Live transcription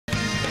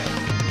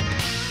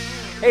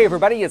Hey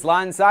everybody, it's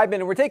Lon.TV,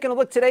 and we're taking a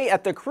look today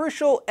at the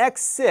Crucial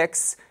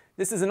X6.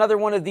 This is another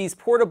one of these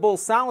portable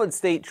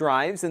solid-state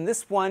drives, and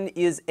this one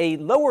is a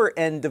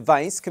lower-end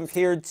device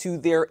compared to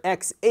their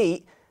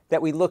X8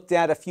 that we looked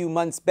at a few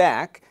months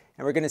back.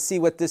 And we're going to see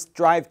what this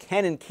drive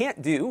can and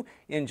can't do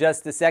in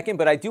just a second.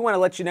 But I do want to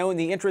let you know, in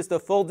the interest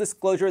of full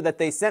disclosure, that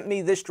they sent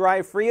me this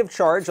drive free of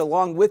charge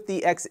along with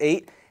the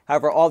X8.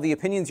 However, all the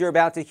opinions you're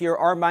about to hear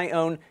are my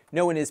own.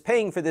 No one is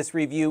paying for this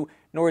review,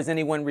 nor has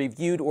anyone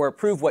reviewed or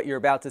approved what you're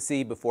about to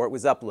see before it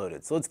was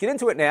uploaded. So let's get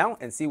into it now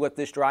and see what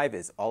this drive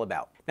is all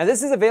about. Now,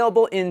 this is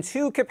available in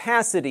two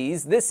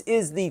capacities. This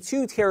is the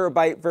 2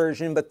 terabyte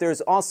version, but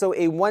there's also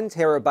a 1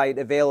 terabyte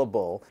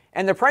available.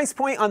 And the price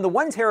point on the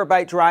 1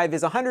 terabyte drive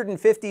is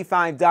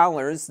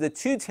 $155. The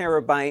 2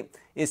 terabyte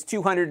is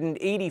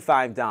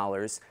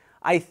 $285.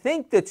 I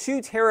think the 2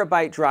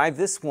 terabyte drive,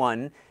 this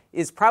one,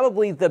 is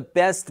probably the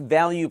best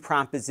value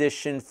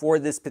proposition for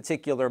this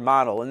particular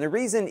model. And the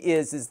reason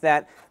is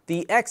that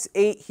the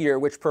X8 here,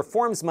 which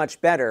performs much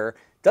better,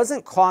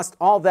 doesn't cost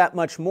all that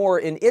much more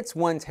in its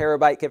 1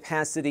 terabyte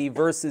capacity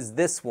versus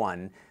this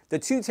one. The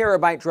 2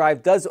 terabyte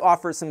drive does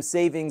offer some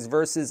savings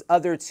versus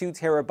other 2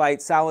 terabyte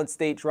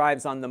solid-state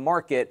drives on the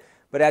market,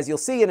 but as you'll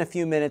see in a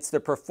few minutes, the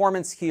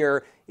performance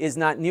here is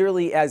not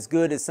nearly as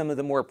good as some of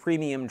the more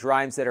premium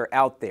drives that are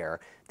out there.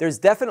 There's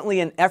definitely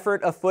an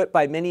effort afoot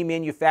by many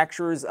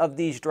manufacturers of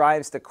these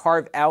drives to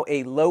carve out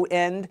a low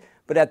end,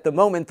 but at the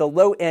moment the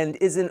low end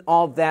isn't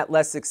all that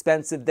less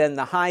expensive than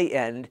the high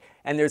end,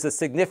 and there's a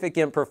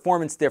significant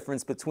performance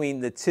difference between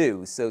the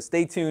two. So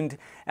stay tuned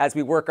as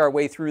we work our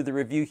way through the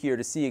review here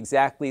to see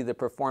exactly the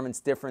performance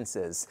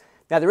differences.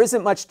 Now, there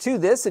isn't much to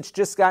this. It's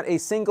just got a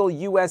single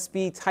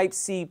USB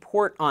Type-C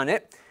port on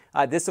it.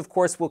 This, of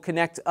course, will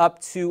connect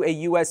up to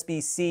a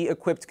USB-C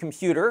equipped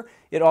computer.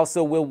 It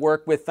also will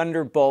work with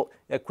Thunderbolt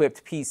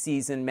equipped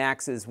PCs and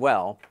Macs as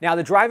well. Now,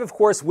 the drive, of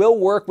course, will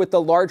work with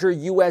the larger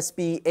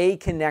USB-A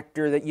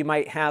connector that you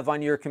might have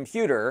on your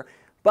computer,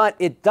 but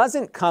it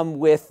doesn't come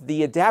with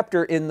the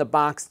adapter in the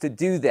box to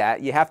do that.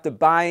 You have to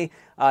buy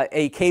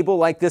a cable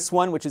like this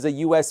one, which is a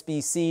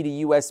USB-C to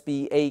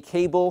USB-A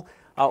cable.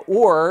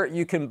 Or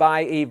you can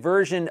buy a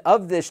version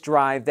of this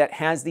drive that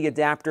has the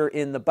adapter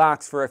in the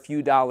box for a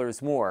few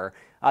dollars more.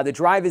 The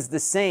drive is the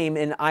same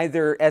in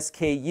either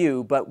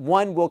SKU, but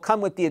one will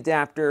come with the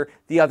adapter,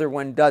 the other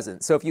one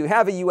doesn't. So if you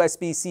have a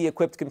USB-C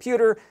equipped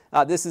computer,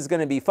 this is going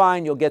to be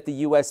fine. You'll get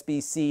the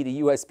USB-C to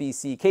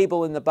USB-C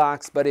cable in the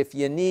box, but if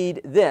you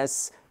need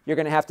this, you're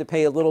going to have to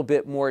pay a little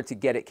bit more to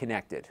get it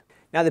connected.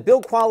 Now, the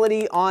build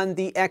quality on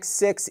the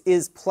X6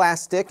 is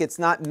plastic. It's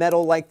not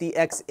metal like the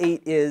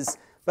X8 is.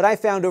 But I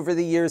found over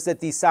the years that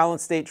these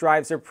solid-state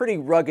drives are pretty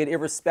rugged,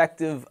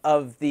 irrespective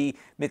of the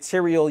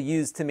material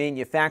used to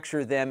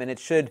manufacture them, and it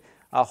should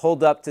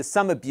hold up to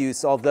some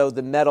abuse, although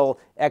the metal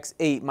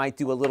X8 might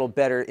do a little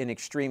better in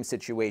extreme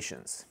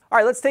situations. All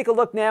right, let's take a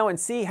look now and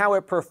see how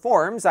it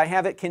performs. I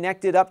have it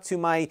connected up to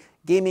my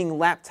gaming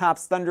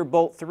laptop's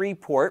Thunderbolt 3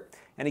 port,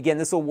 and again,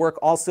 this will work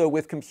also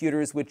with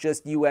computers with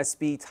just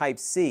USB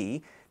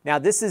Type-C. Now,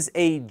 this is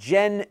a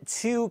Gen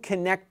 2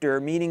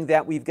 connector, meaning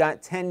that we've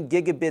got 10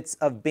 gigabits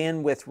of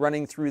bandwidth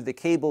running through the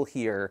cable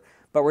here,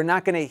 but we're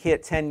not going to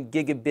hit 10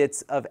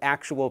 gigabits of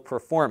actual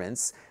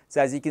performance.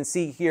 So as you can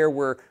see here,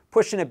 we're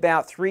pushing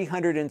about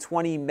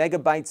 320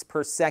 megabytes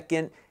per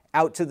second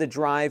out to the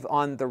drive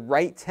on the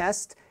write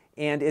test,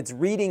 and it's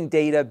reading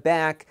data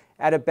back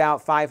at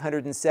about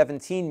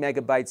 517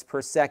 megabytes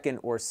per second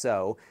or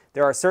so.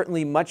 There are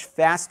certainly much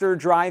faster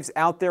drives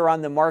out there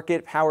on the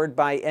market powered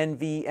by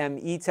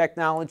NVMe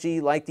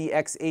technology, like the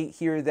X8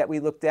 here that we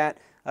looked at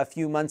a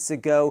few months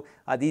ago.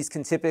 These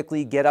can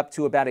typically get up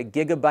to about a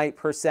gigabyte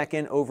per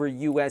second over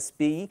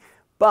USB,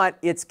 but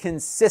it's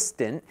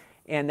consistent,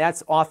 and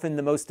that's often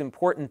the most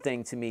important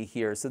thing to me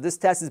here. So this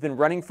test has been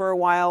running for a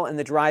while, and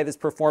the drive is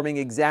performing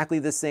exactly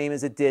the same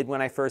as it did when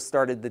I first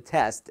started the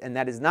test, and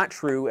that is not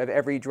true of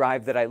every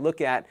drive that I look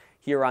at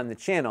here on the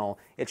channel.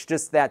 It's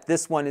just that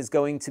this one is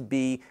going to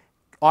be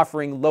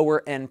offering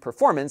lower end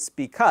performance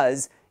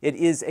because it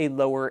is a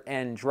lower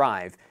end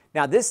drive.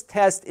 Now, this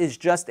test is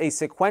just a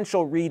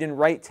sequential read and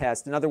write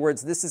test. In other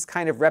words, this is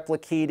kind of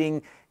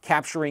replicating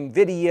capturing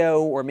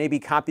video or maybe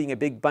copying a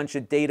big bunch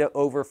of data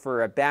over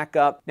for a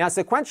backup. Now,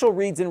 sequential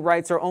reads and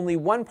writes are only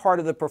one part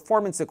of the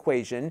performance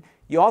equation.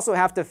 You also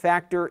have to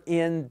factor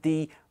in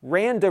the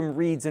random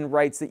reads and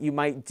writes that you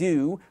might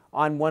do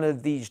on one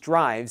of these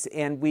drives.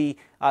 And we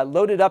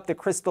loaded up the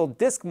Crystal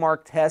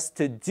Diskmark test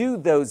to do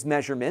those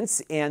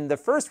measurements. And the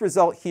first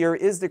result here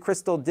is the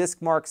Crystal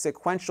Diskmark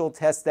sequential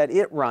test that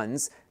it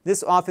runs.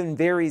 This often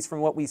varies from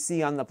what we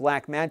see on the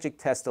Blackmagic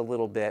test a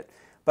little bit.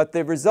 But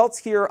the results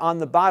here on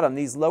the bottom,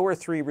 these lower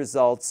three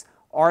results,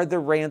 are the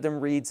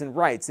random reads and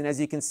writes. And as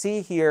you can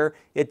see here,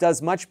 it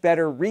does much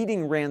better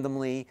reading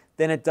randomly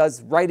than it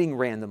does writing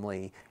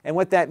randomly. And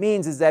what that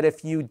means is that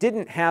if you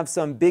didn't have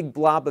some big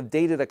blob of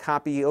data to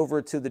copy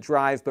over to the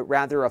drive, but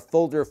rather a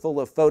folder full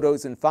of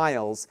photos and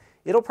files,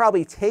 it'll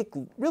probably take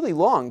really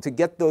long to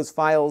get those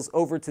files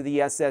over to the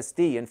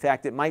SSD. In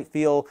fact, it might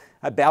feel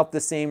about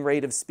the same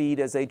rate of speed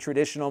as a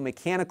traditional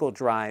mechanical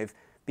drive,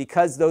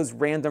 because those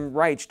random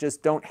writes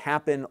just don't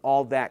happen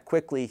all that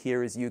quickly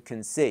here, as you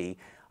can see.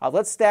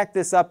 Let's stack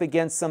this up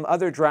against some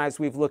other drives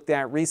we've looked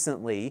at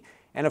recently.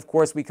 And of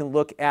course, we can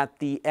look at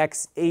the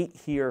X8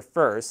 here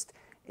first.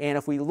 And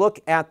if we look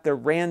at the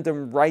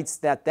random writes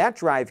that that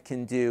drive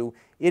can do,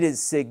 it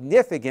is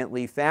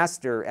significantly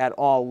faster at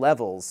all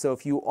levels. So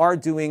if you are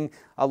doing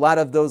a lot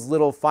of those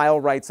little file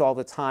writes all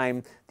the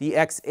time, the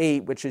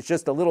X8, which is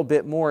just a little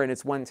bit more in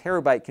its 1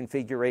 terabyte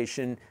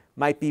configuration,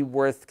 might be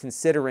worth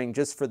considering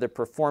just for the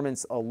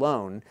performance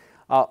alone.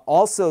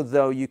 Also,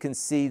 though, you can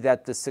see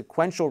that the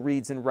sequential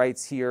reads and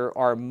writes here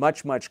are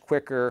much, much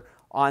quicker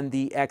on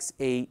the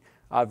X8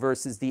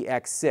 versus the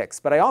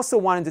X6. But I also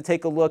wanted to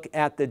take a look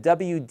at the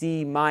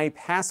WD My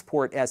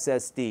Passport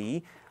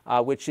SSD,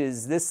 which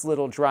is this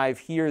little drive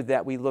here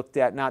that we looked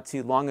at not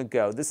too long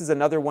ago. This is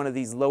another one of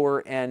these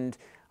lower end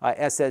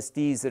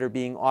SSDs that are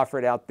being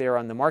offered out there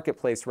on the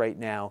marketplace right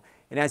now.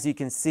 And as you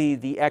can see,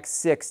 the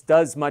X6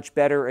 does much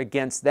better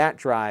against that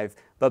drive,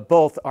 but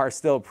both are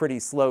still pretty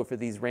slow for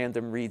these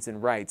random reads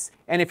and writes.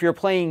 And if you're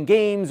playing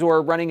games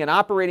or running an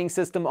operating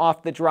system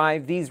off the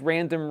drive, these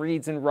random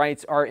reads and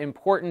writes are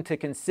important to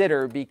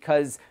consider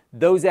because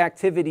those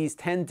activities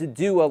tend to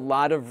do a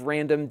lot of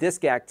random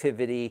disk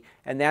activity,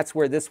 and that's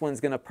where this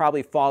one's going to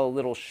probably fall a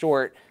little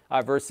short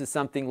versus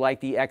something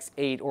like the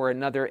X8 or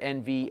another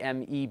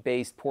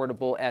NVMe-based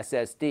portable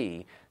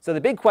SSD. So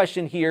the big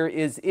question here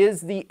is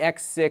the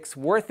X6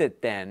 worth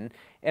it then?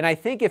 And I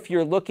think if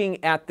you're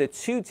looking at the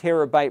 2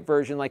 terabyte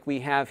version like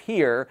we have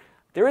here,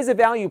 there is a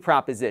value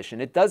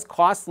proposition. It does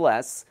cost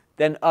less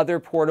than other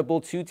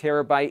portable 2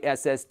 terabyte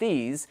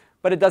SSDs,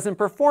 but it doesn't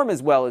perform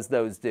as well as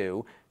those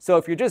do. So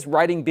if you're just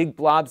writing big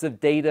blobs of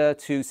data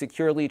to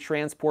securely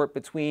transport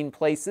between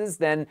places,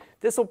 then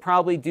this will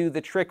probably do the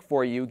trick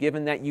for you,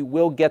 given that you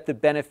will get the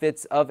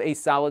benefits of a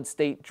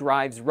solid-state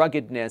drive's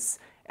ruggedness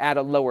at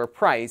a lower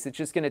price. It's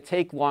just going to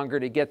take longer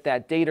to get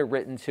that data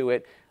written to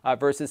it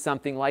versus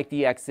something like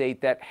the X8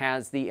 that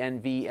has the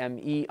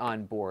NVMe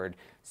on board.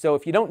 So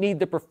if you don't need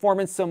the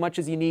performance so much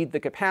as you need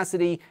the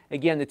capacity,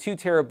 again, the 2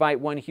 terabyte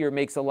one here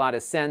makes a lot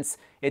of sense.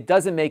 It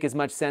doesn't make as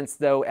much sense,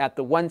 though, at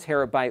the 1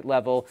 terabyte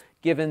level,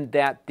 given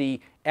that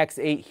the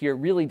X8 here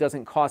really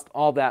doesn't cost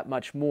all that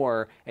much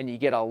more, and you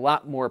get a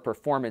lot more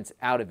performance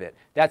out of it.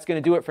 That's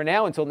going to do it for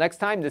now. Until next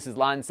time, this is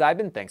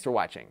Lon.TV. Thanks for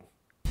watching.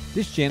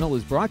 This channel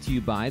is brought to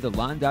you by the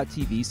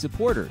Lon.TV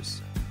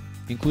supporters,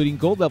 including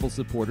gold level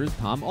supporters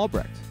Tom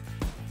Albrecht,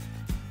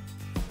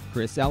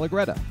 Chris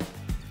Allegretta,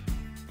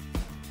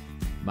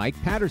 Mike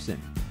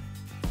Patterson,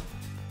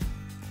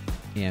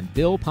 and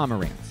Bill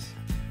Pomerantz.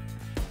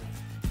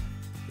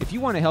 If you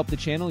want to help the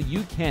channel,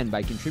 you can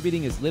by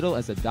contributing as little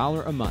as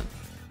 $1 a month.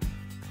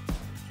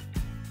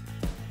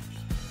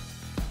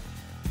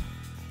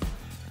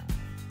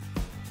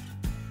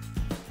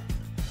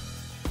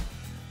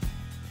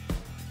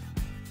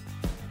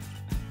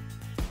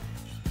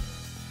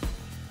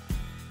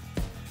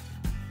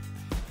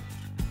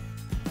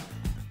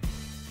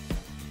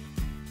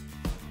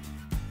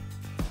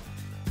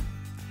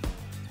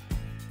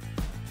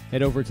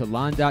 Head over to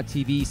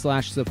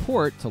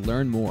lon.tv/support to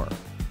learn more.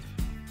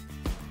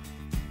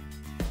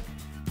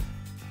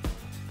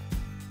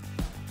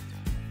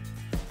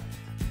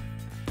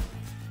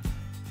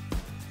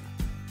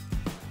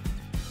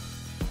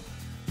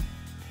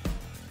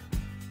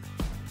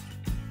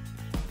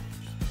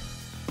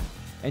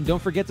 And don't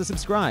forget to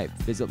subscribe.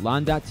 Visit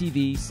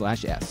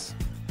lon.tv/s.